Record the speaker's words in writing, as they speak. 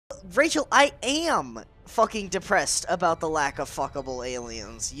Rachel, I am fucking depressed about the lack of fuckable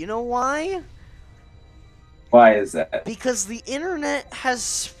aliens. You know why? Why is that? Because the internet has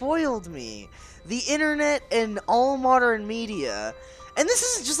spoiled me. The internet and all modern media. And this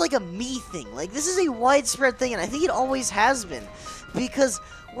isn't just like a me thing. Like, this is a widespread thing, and I think it always has been. Because,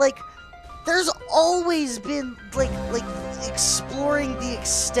 like, there's always been, like exploring the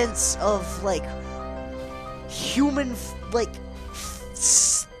extents of, like, human,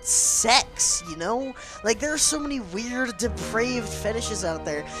 sex, you know? Like, there are so many weird, depraved fetishes out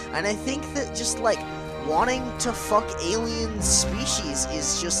there, and I think that just, like, wanting to fuck alien species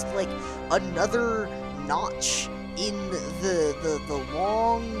is just, like, another notch in the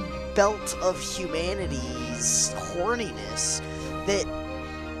long belt of humanity's horniness that,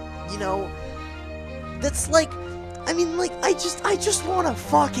 you know, that's like, I mean, like, I just want to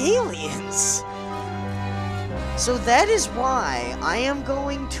fuck aliens. So that is why I am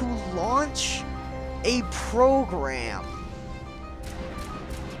going to launch a program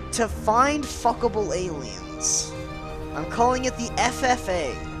to find fuckable aliens. I'm calling it the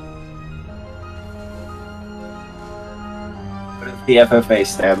FFA. What does the FFA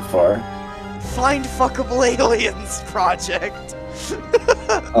stand for? Find Fuckable Aliens Project.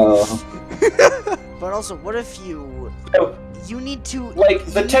 Oh. But also, what if you need to, like,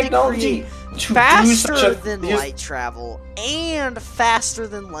 the technology to faster do such a than light travel and faster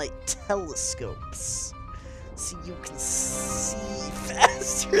than light telescopes, so you can see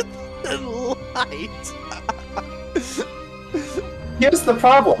faster than light. Here's the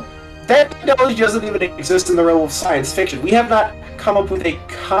problem. That technology doesn't even exist in the realm of science fiction. We have not come up with a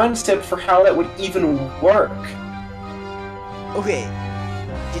concept for how that would even work. Okay,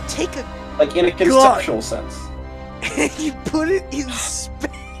 you take a like in a conceptual sense. And you put it in space.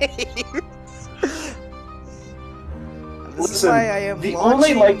 Listen, the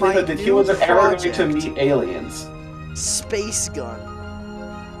only likelihood that humans are ever going to meet aliens. Space gun.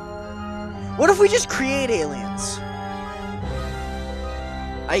 What if we just create aliens?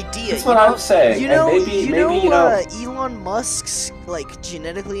 Idea. That's what I'm saying. You know, and maybe, you know, Elon Musk's, like,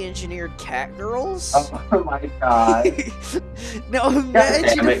 genetically engineered cat girls? Oh my god. No,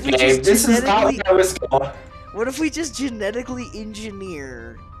 imagine damn it, if we Gabe. just This is not where I was going. What if we just genetically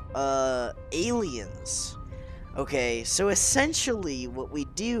engineer, aliens? Okay, so essentially what we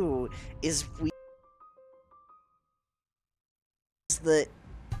do is the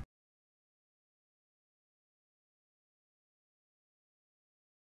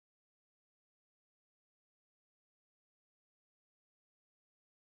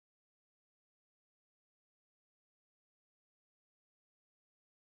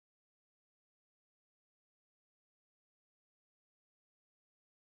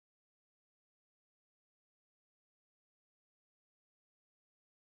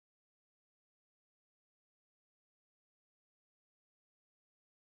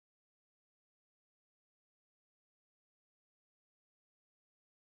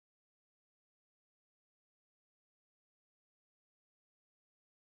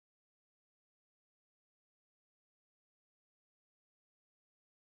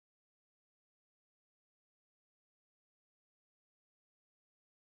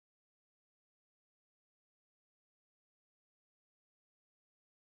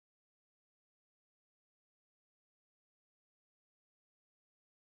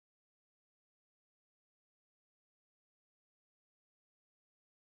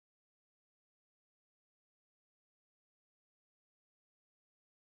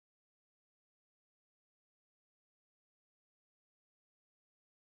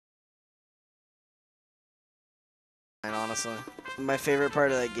honestly. My favorite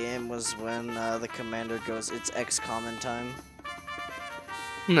part of that game was when the commander goes, "It's XCOM time."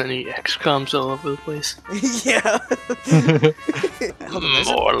 And then he XCOMs all over the place. Yeah.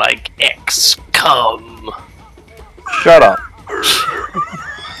 More like XCOM. Shut up.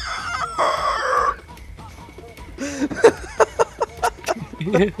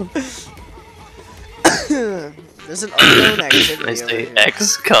 There's an unknown activity. I say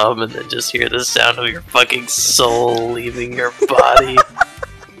XCOM and then just hear the sound of your fucking soul leaving your body.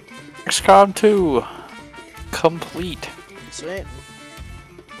 XCOM 2 complete. Sweet.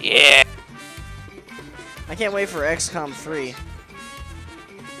 Yeah. I can't wait for XCOM 3.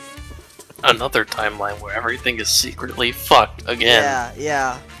 Another timeline where everything is secretly fucked again.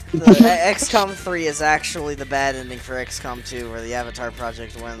 Yeah. The XCOM 3 is actually the bad ending for XCOM 2, where the Avatar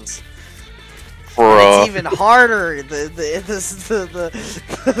Project wins. It's even harder. The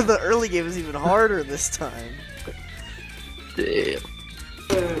early game is even harder this time. Damn.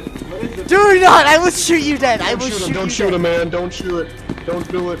 Do not! I will shoot you dead! I will Don't shoot him, shoot you don't shoot dead. him, man. Don't shoot it. Don't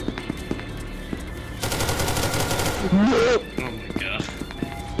do it. Oh my god.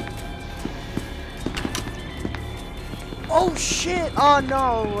 Oh shit! Oh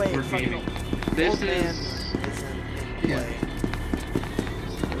no! Wait. We're fucking gaming. old This man is... isn't in play.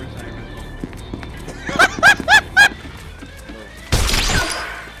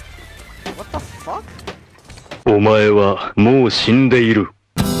 What the fuck? お前はもう死んでいる。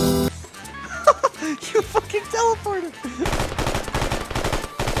You fucking teleported!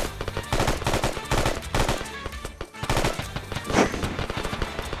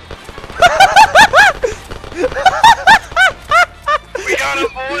 We got him,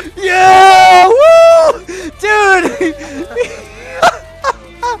 boy! Yeah! Woo! Dude!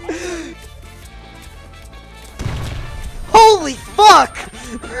 Holy fuck!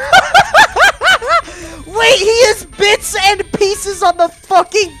 Wait, he has bits and pieces on the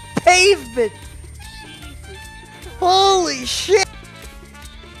fucking pavement! Holy shit!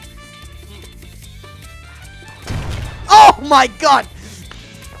 Oh my god!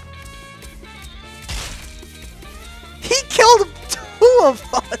 He killed 2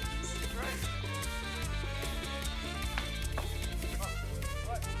 of us!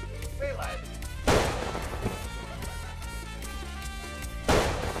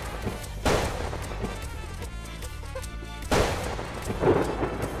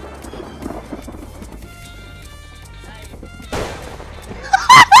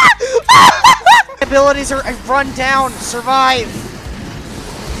 Abilities are run down, survive.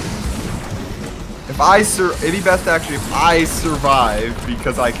 If it'd be best actually if I survive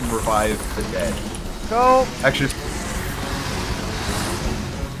because I can revive the dead. Go. Actually,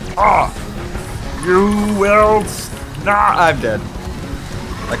 you will not. I'm dead.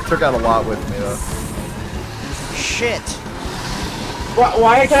 I took out a lot with me though. Shit.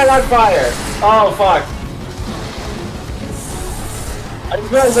 Why can't I fire? Oh fuck. I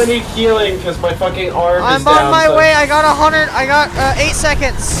realize I need healing because my fucking arm is I'm down. on my so- way. I got 8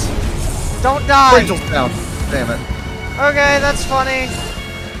 seconds. Don't die. Angel's down. Damn it. Okay, that's funny.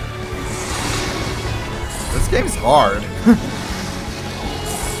 This game's hard.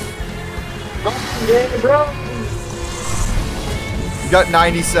 Yeah, bro. You got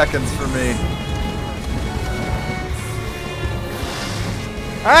 90 seconds for me.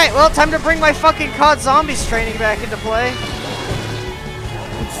 Alright, well, time to bring my fucking COD Zombies training back into play.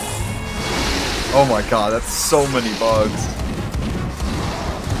 Oh my god, that's so many bugs.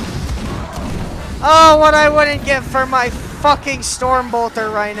 Oh, what I wouldn't give for my fucking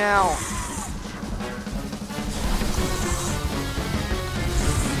Stormbolter right now.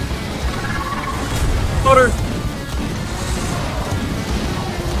 Butter.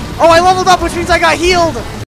 Oh, I leveled up, which means I got healed!